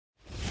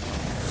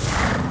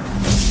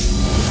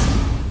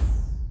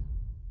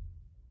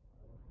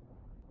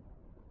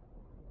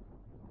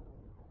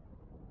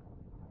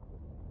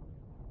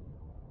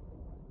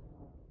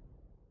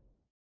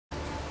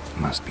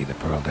must be the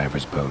Pearl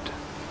Diver's boat.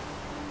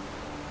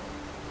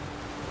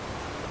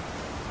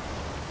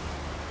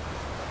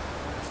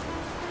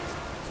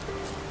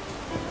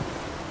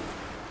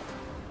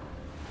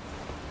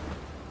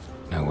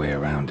 No way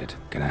around it.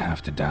 Gonna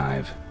have to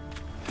dive.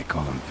 They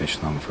call them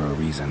fishlong for a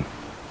reason.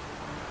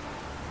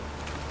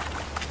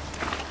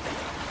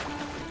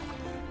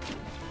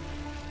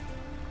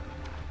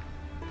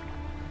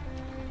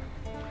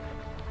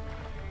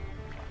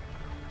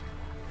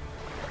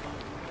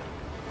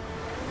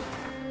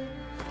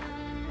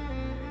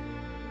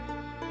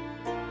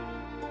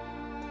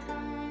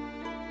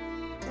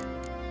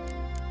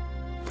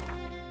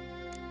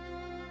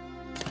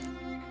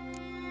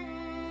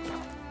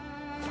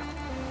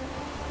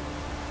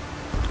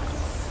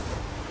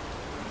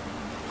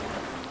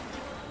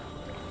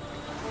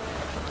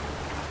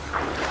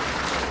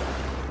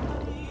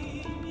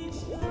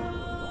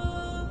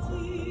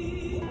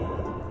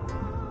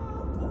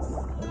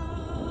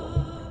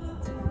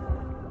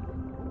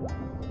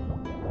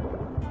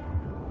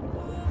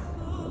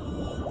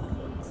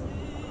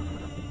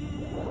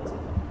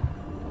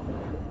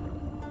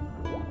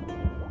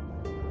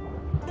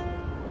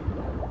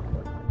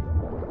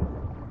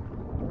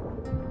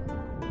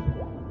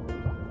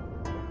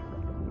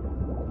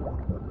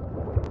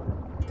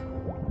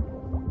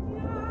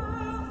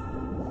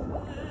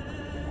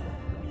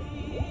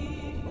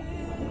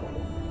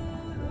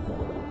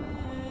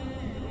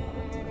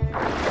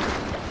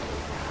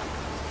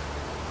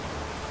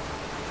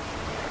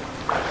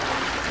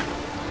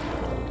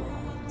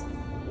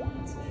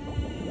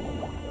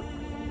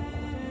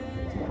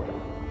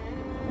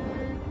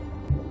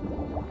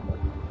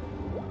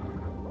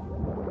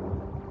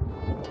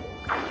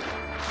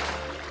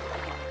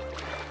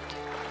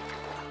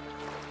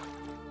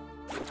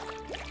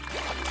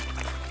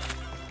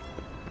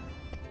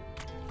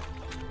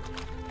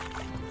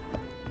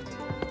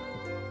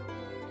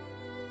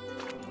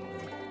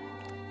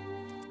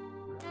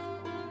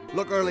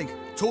 Look, Erling,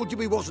 told you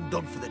we wasn't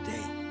done for the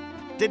day.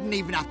 Didn't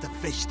even have to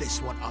fish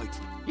this one out.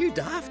 You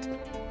daft?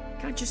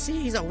 Can't you see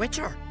he's a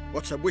witcher?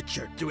 What's a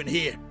witcher doing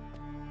here?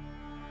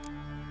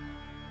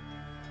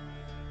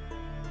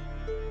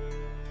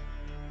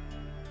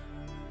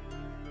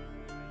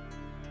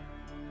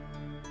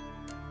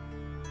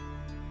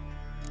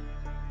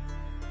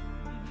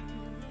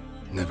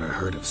 Never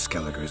heard of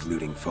Skellige's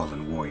looting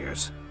fallen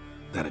warriors.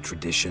 That a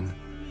tradition?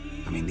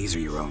 I mean, these are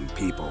your own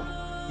people.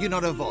 You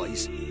not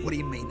advise? What do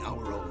you mean,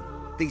 our own?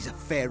 These are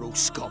Pharaoh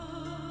scum.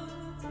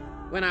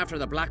 Went after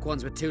the black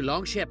ones with 2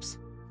 longships.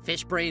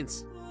 Fish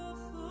brains.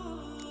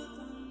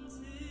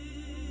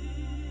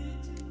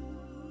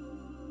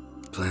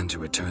 Plan to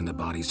return the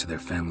bodies to their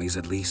families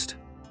at least?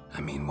 I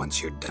mean, once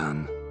you're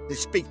done. They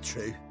speak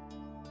true.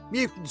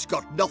 Mutants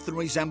got nothing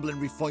resembling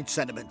refined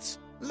sentiments.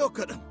 Look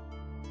at them.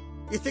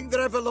 You think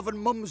their ever-loving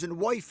mums and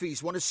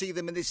wifeys want to see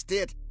them in this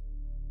state?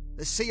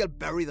 The sea will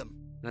bury them.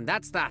 And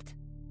that's that.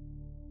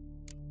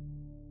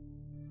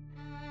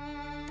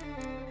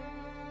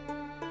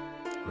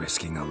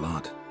 Risking a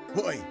lot.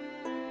 Why?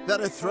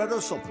 That a threat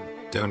or something?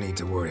 Don't need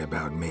to worry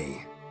about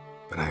me.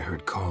 But I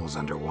heard calls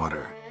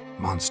underwater.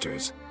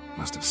 Monsters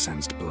must have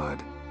sensed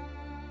blood.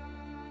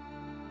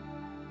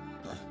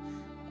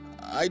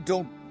 I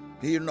don't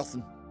hear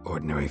nothing.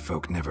 Ordinary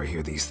folk never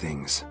hear these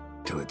things,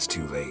 till it's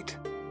too late.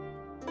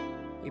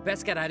 We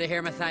best get out of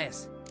here,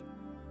 Matthias.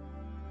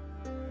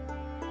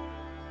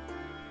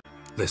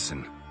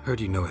 Listen,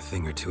 heard you know a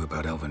thing or two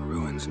about elven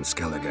ruins in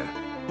Skellige.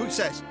 Who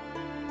says?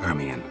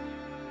 Ermion.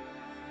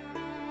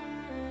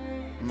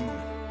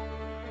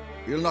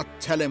 You'll not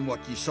tell him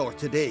what you saw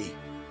today,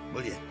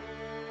 will you?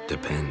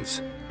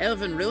 Depends.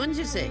 Elven ruins,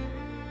 you say?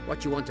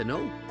 What you want to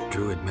know?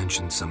 Druid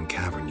mentioned some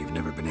cavern you've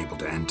never been able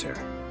to enter.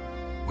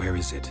 Where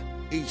is it?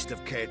 East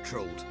of Caer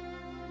Trold.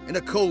 In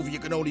a cove you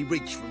can only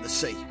reach from the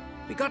sea.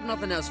 We got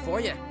nothing else for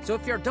you, so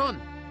if you're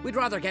done, we'd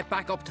rather get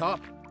back up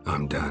top.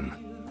 I'm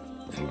done.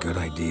 And good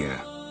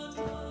idea.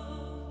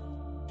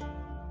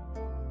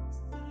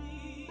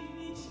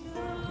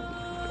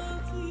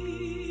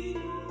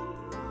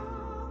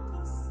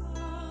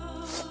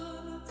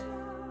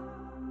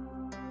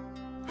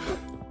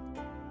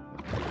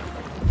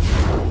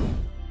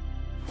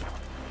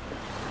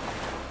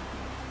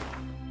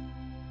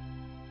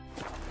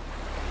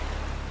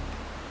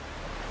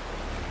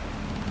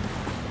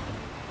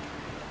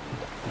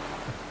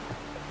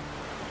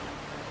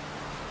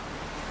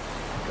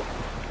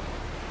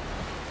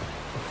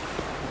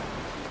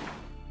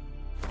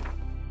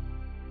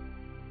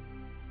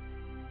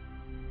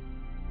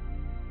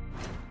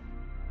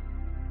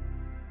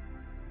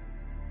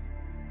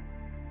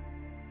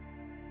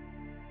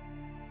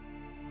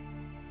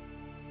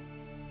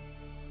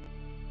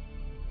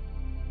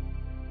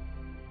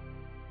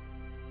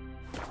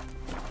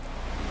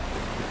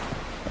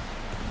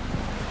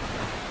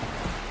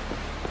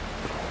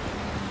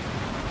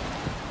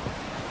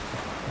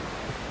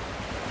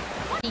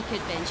 He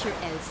could venture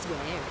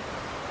elsewhere.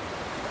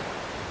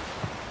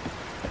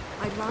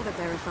 I'd rather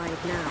verify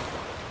it now.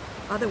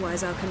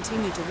 Otherwise, I'll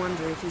continue to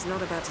wonder if he's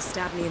not about to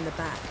stab me in the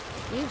back.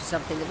 You've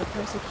something of a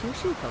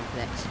persecution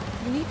complex.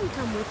 You needn't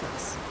come with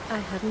us. I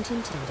hadn't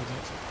intended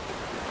it.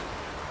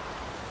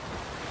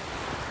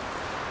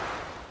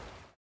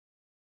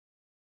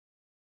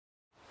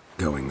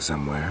 Going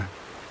somewhere?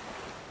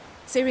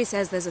 Ciri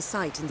says there's a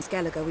site in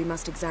Skellige we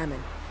must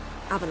examine.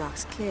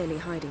 Avallac'h's clearly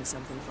hiding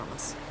something from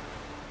us.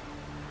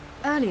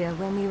 Earlier,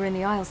 when we were in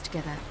the Isles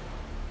together,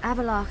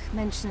 Avallac'h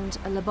mentioned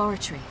a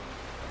laboratory.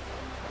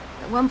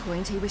 At one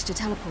point, he wished to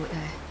teleport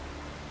there,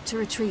 to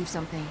retrieve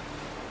something.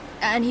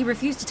 And he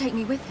refused to take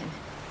me with him.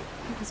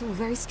 It was all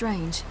very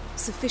strange.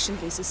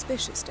 Sufficiently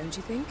suspicious, don't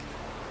you think?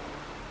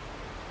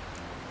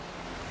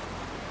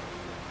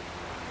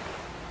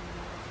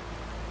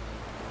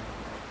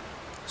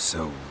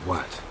 So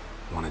what?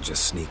 Want to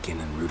just sneak in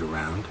and root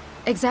around?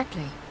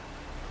 Exactly.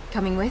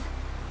 Coming with?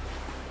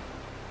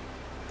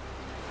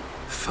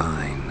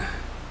 Fine.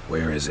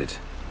 Where is it?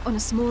 On a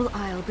small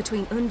isle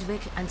between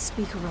Undvik and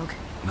Speakerog.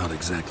 Not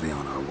exactly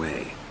on our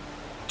way.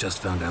 Just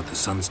found out the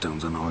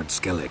Sunstone's on Ard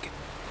Skellige.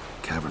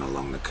 Cavern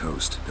along the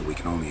coast that we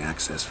can only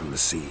access from the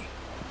sea.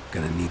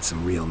 Gonna need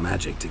some real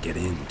magic to get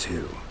in,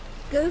 too.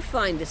 Go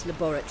find this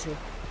laboratory.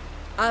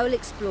 I will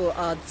explore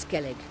Ard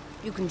Skellige.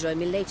 You can join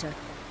me later.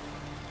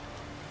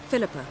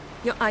 Philippa,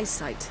 your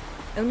eyesight.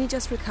 Only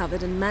just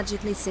recovered and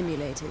magically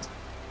simulated.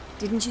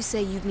 Didn't you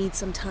say you'd need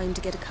some time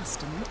to get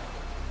accustomed?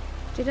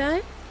 Did I?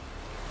 I'd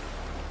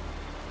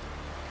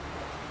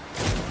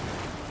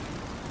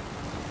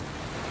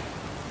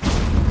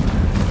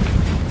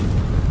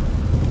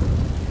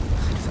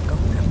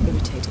forgotten how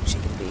irritating she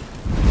could be.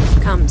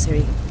 Come,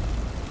 Ciri.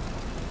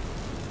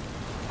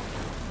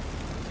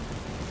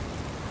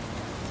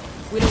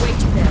 We'll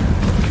await you there.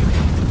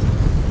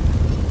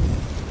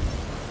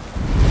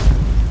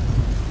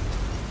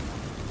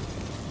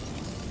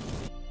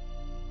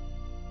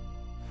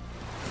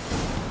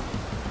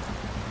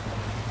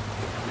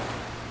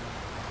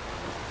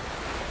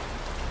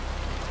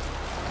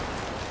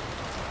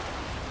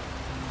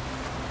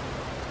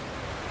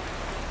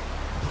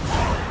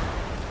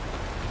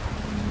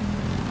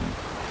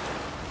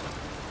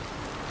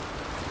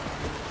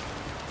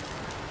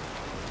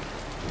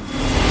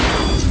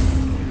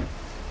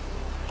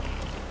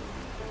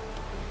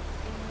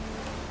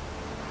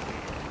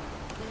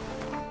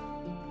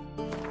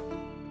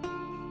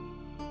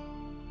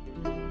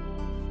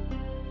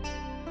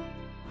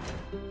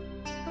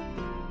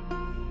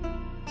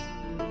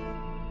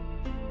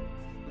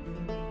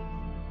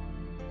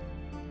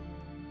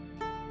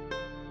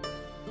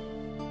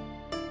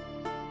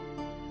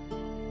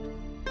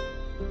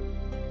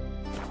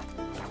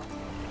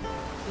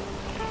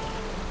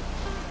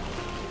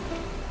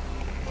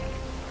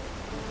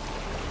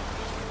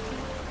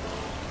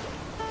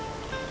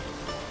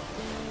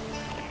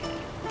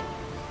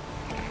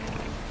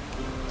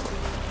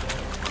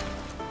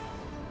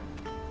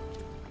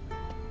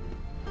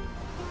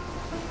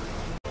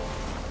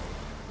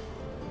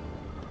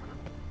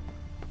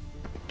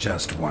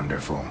 Just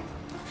wonderful.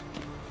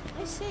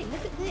 I say,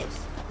 look at this.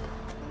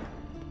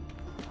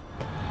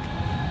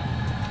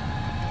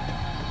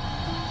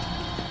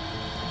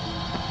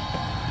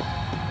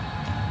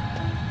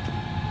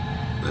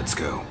 Let's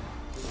go.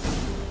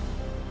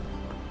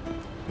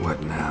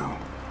 What now?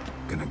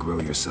 Gonna grow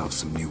yourself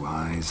some new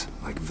eyes,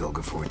 like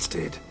Vilgefortz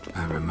did?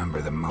 I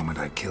remember the moment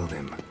I killed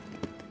him.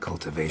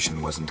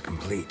 Cultivation wasn't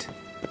complete.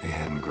 They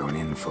hadn't grown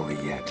in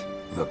fully yet.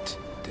 Looked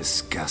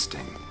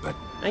disgusting, but...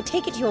 I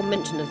take it your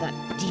mention of that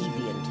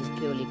deviant is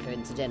purely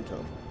coincidental.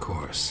 Of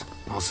course.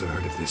 Also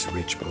heard of this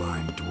rich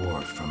blind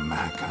dwarf from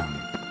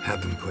Mahakam.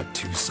 Had them put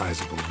 2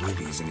 sizable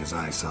rubies in his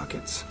eye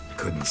sockets.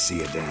 Couldn't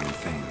see a damn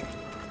thing.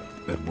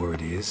 But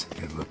word is,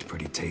 it looked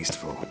pretty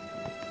tasteful.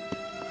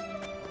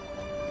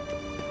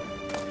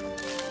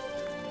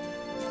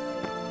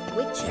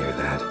 Which? Hear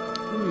that?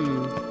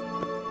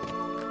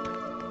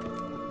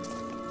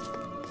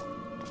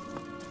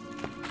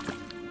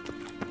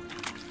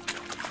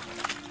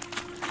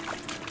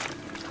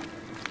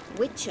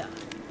 Witcher.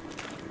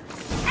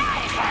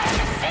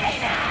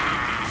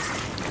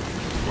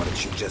 What did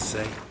she just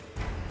say?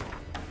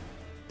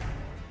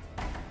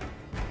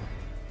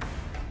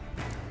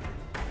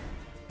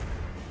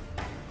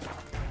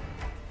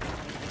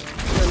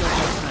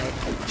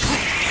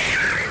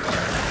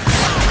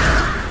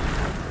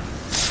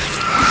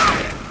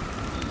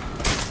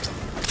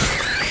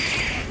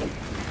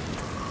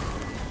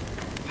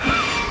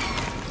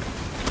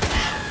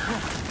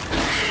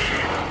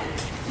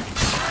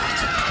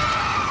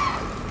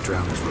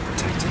 Drowners were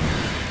protecting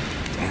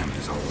her. Damn,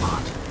 there's a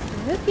lot. I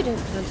hope you don't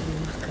plan to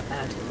muck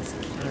about in this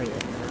carrier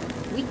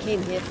now. We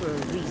came here for a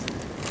reason.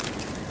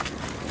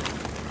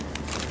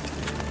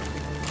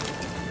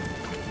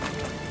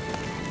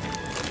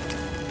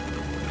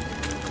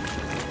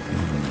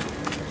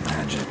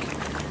 Magic.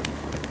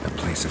 A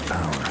place of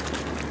power.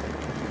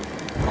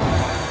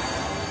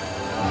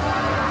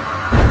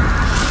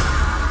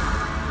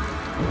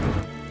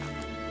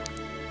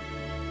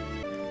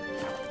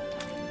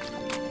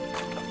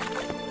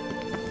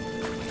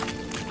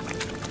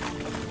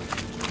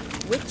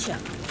 Witcher.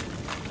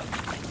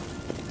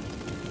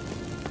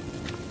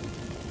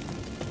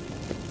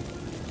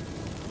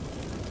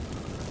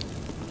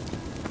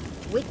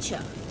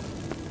 Witcher.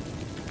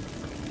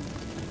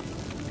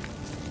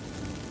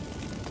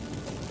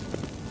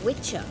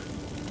 Witcher.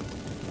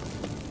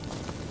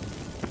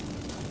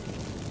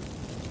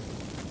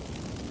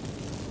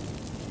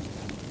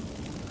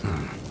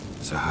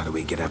 So how do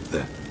we get up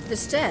the... The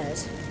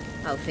stairs?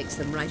 I'll fix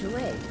them right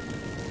away.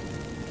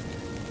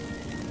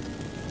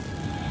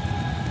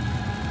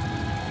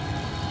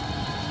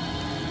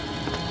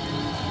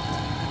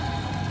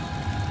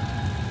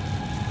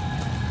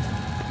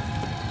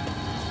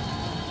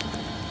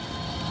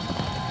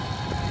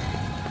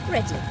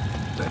 Ready.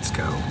 Let's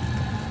go.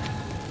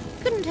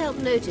 Couldn't help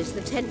notice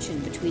the tension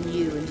between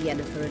you and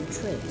Yennefer and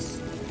Triss.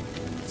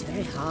 It's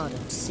very hard on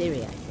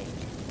Ciri, I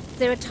think.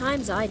 There are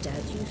times I doubt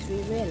you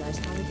three realize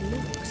how it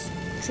looks.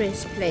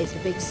 Triss plays the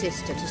big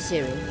sister to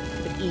Ciri,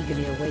 but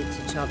eagerly awaits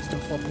a chance to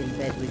hop in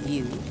bed with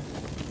you.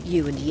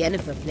 You and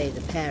Yennefer play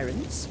the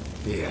parents.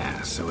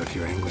 Yeah, so if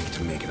you're angling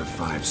to make it a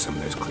fivesome,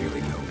 there's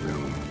clearly no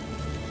room.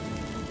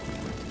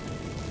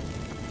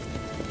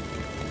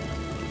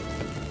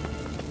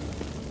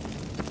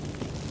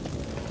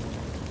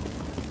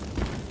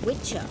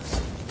 Witcher.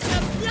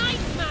 The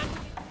blind man!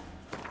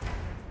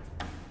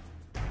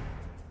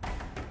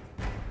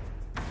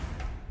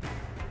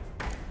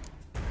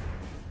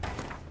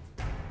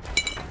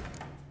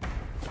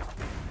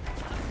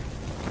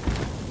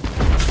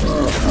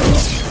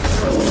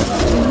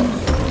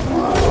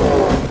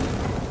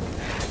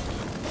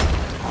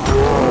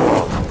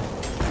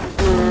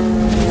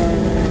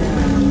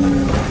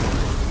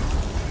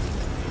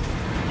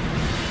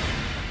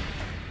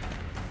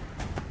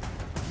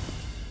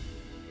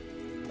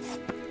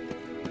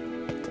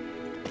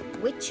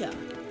 Witcher.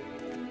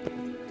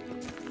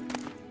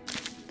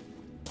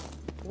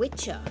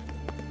 Witcher.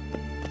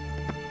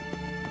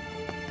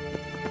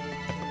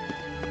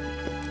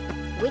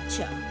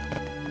 Witcher.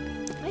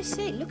 I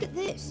say, look at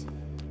this.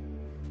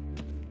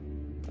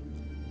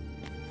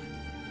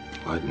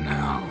 What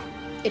now?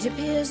 It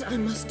appears I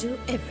must do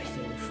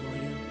everything for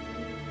you.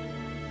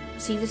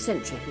 See the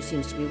sentry who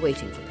seems to be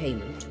waiting for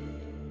payment?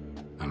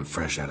 I'm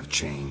fresh out of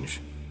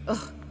change.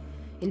 Ugh,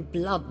 in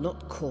blood,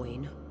 not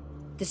coin.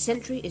 The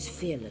sentry is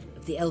Fearlan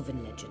of the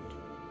elven legend.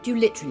 Do you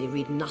literally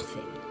read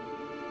nothing?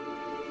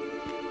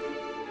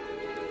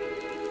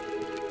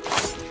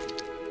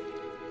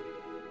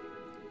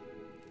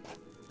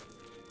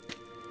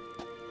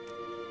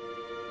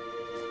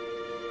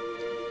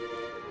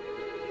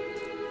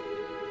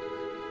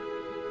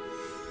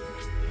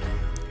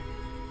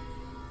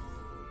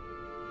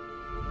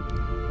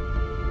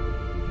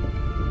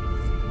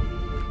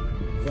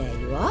 There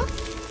you are.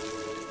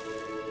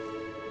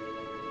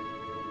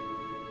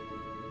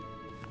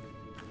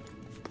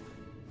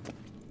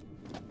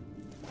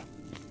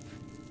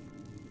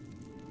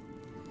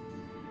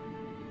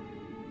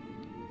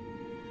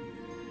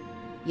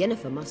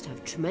 Yennefer must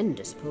have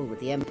tremendous pull with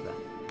the Emperor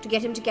to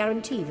get him to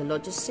guarantee the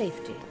Lodge's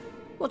safety.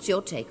 What's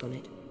your take on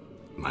it?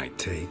 My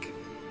take?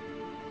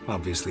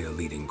 Obviously a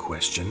leading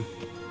question.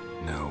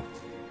 No.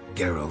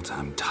 Geralt,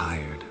 I'm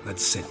tired.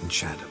 Let's sit and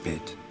chat a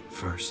bit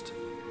first.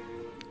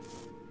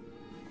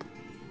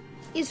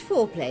 Is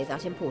foreplay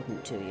that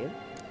important to you?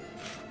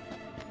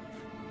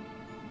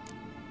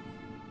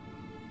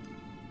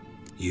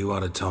 You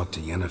ought to talk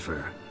to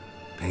Yennefer.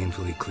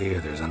 Painfully clear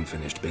there's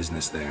unfinished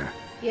business there.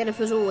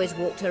 Yennefer's always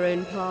walked her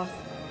own path.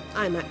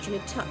 I'm actually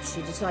touched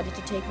she decided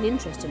to take an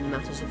interest in the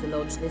matters of the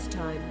Lodge this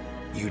time.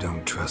 You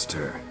don't trust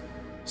her.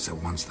 So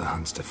once the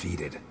hunt's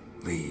defeated,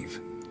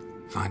 leave.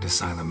 Find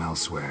asylum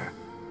elsewhere.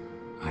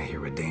 I hear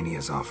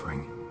Redania's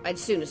offering. I'd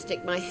sooner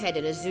stick my head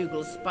in a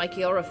Zoogl's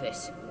spiky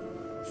orifice.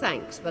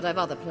 Thanks, but I've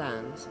other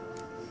plans.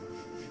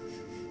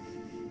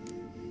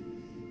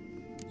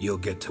 You'll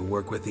get to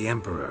work with the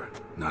Emperor.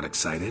 Not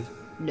excited?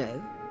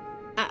 No.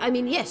 I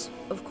mean, yes,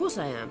 of course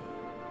I am.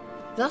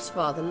 Thus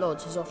far, the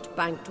Lodge has oft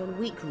banked on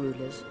weak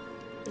rulers.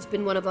 It's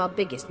been one of our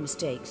biggest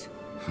mistakes.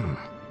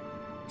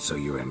 So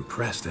you're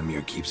impressed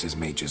Emhyr keeps his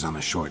mages on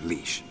a short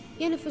leash?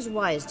 Yennefer's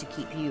wise to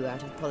keep you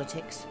out of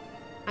politics.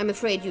 I'm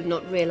afraid you'd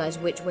not realize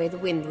which way the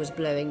wind was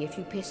blowing if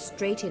you pissed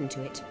straight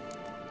into it.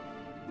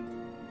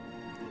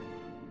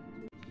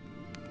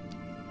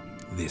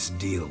 This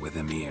deal with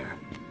Emhyr.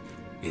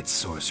 It's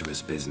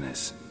sorceress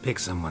business. Pick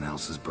someone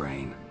else's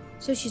brain.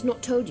 So she's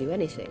not told you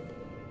anything?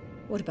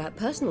 What about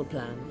personal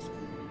plans?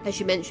 Has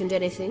she mentioned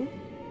anything?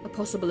 A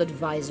possible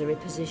advisory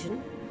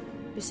position?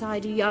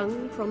 Beside a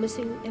young,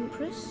 promising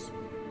empress?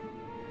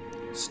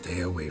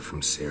 Stay away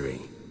from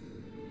Ciri.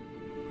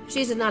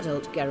 She's an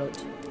adult,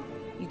 Geralt.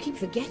 You keep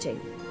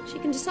forgetting. She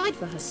can decide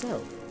for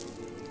herself.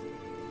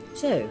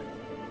 So,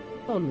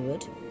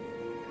 onward.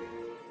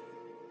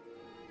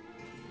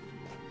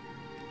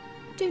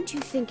 Don't you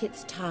think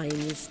it's time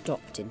you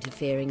stopped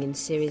interfering in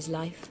Ciri's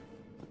life?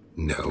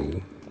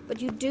 No.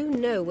 But you do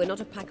know we're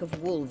not a pack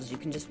of wolves you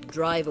can just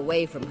drive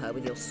away from her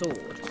with your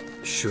sword.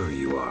 Sure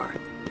you are.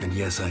 And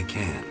yes, I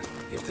can,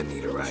 if the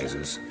need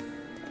arises.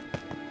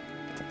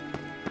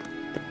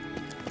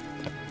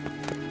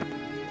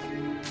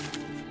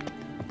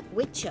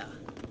 Witcher.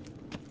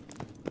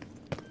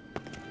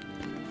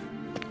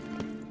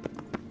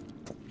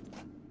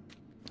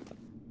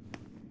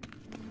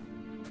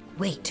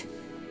 Wait.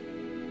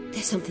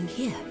 There's something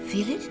here.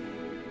 Feel it?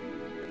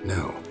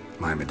 No,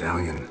 my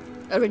medallion.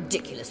 A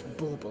ridiculous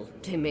bauble.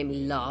 Don't make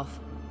me laugh.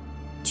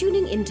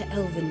 Tuning into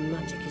elven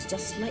magic is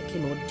just slightly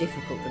more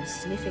difficult than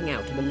sniffing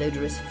out a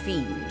malodorous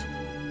fiend.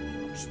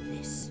 Watch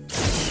this.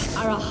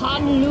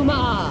 Arahan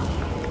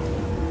Luma!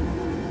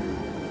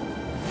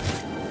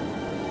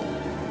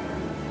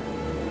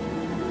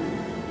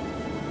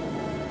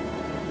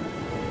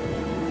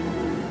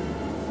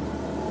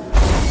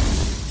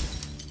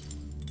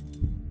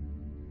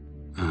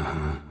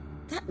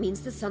 That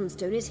means the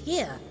Sunstone is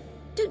here.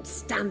 Don't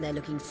stand there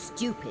looking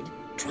stupid.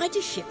 Try to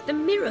shift the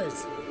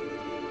mirrors.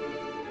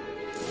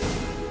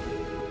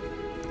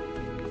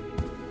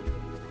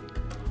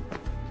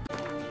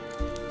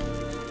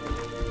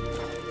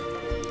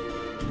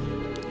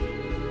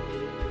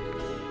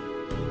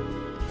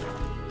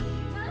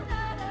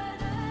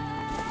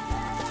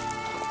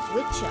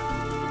 Witcher.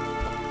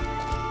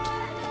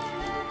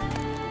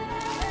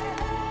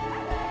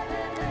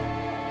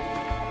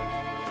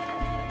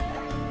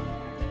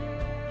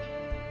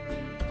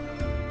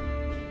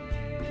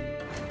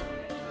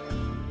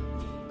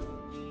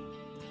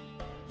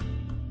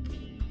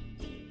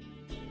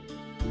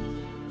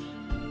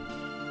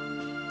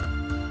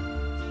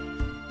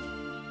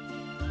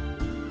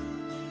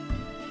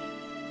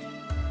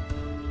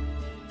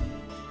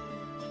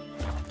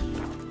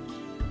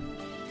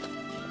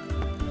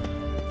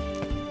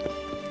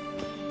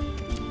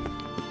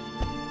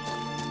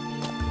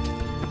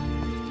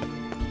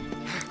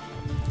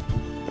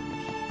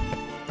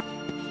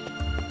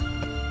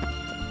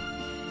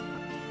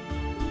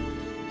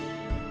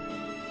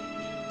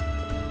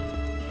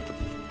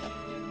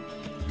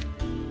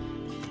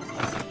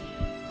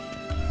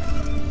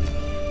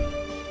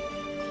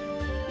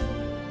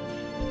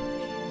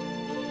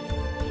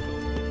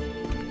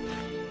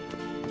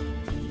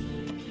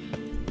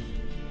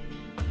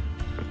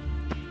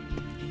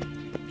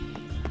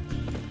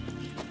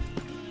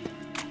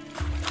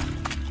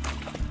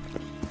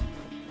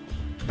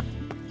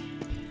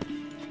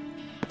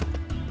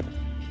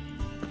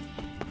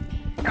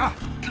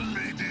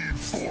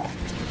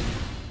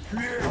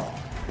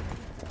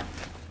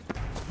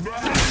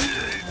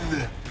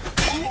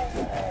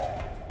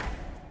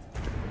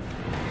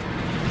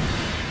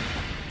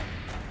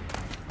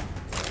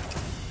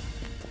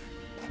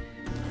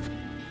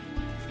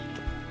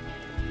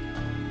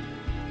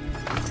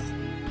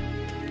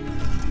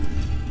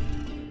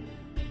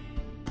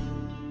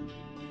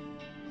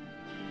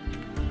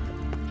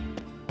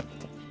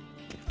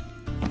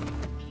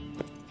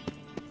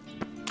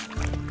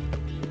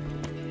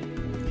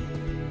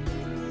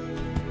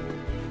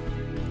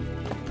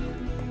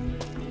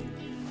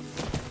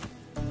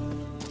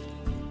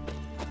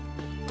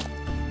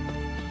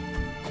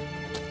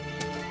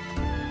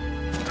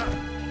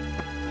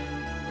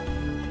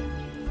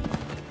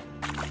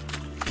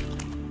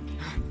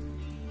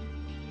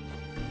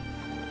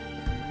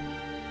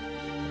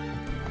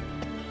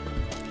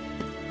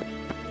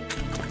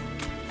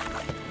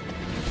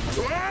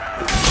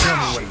 Tell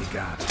me what you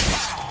got.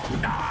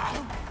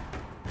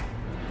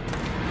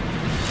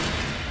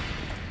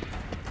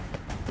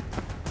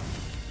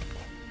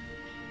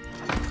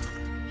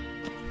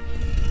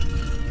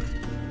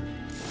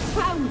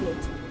 Found it.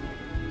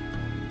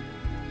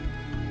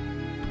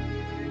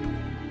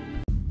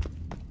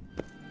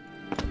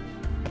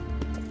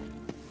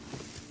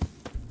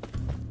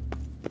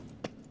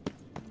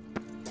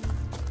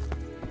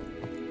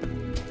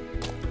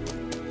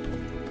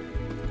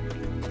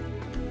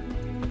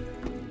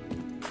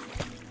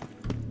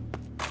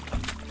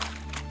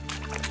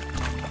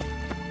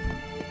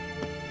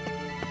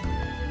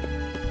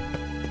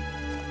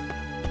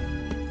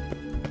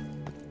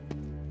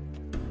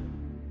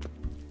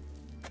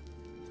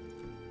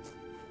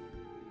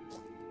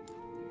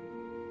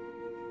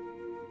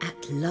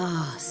 At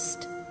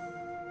last.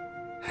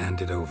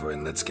 Hand it over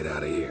and let's get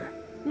out of here.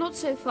 Not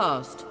so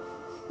fast.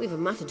 We've a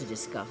matter to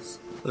discuss.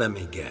 Let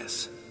me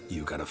guess.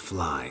 You gotta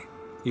fly.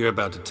 You're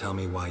about to tell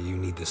me why you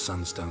need the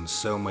Sunstone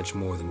so much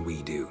more than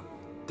we do.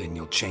 Then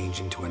you'll change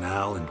into an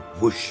owl and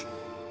whoosh.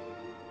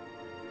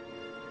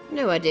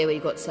 No idea where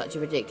you got such a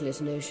ridiculous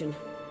notion.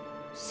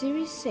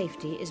 Ciri's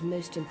safety is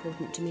most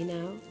important to me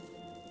now.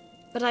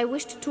 But I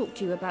wish to talk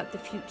to you about the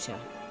future.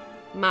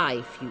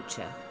 My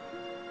future.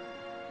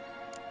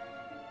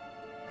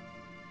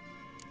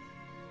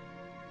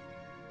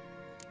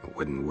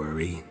 Wouldn't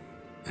worry.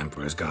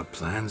 Emperor's got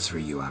plans for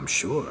you, I'm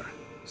sure.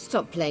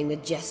 Stop playing the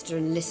jester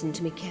and listen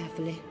to me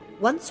carefully.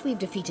 Once we've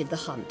defeated the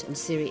hunt and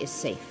Ciri is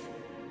safe,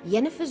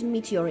 Yennefer's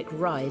meteoric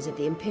rise at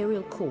the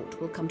Imperial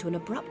Court will come to an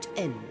abrupt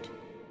end.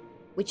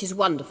 Which is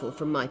wonderful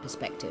from my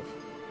perspective.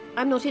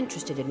 I'm not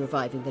interested in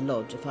reviving the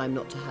Lodge if I'm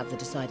not to have the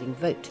deciding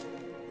vote.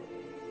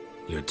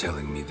 You're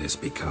telling me this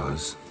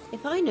because...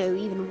 If I know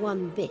even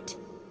one bit,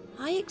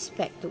 I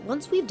expect that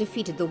once we've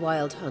defeated the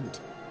Wild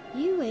Hunt,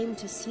 you aim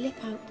to slip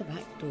out the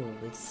back door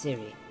with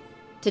Ciri.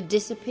 To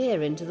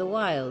disappear into the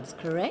wilds,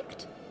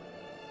 correct?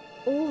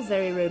 All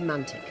very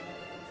romantic.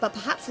 But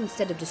perhaps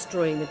instead of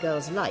destroying the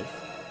girl's life,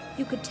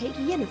 you could take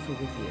Yennefer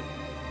with you.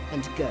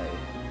 and go.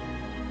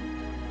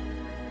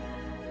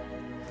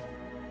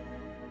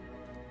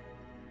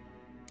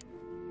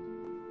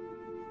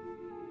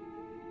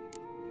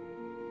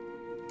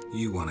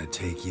 You want to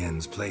take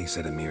Yen's place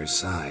at Emhyr's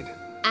side.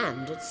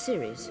 And at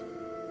Ciri's.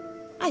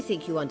 I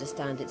think you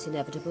understand it's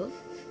inevitable,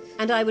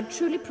 and I would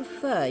truly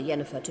prefer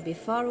Yennefer to be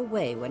far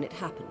away when it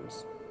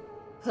happens.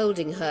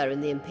 Holding her in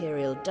the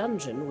Imperial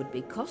dungeon would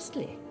be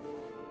costly,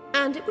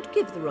 and it would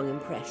give the wrong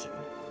impression.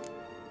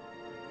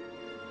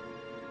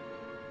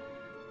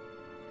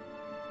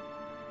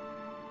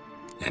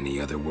 Any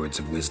other words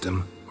of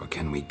wisdom, or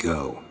can we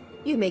go?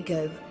 You may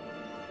go.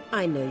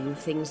 I know you've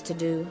things to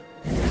do.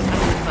 I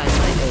can find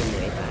my own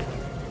way back.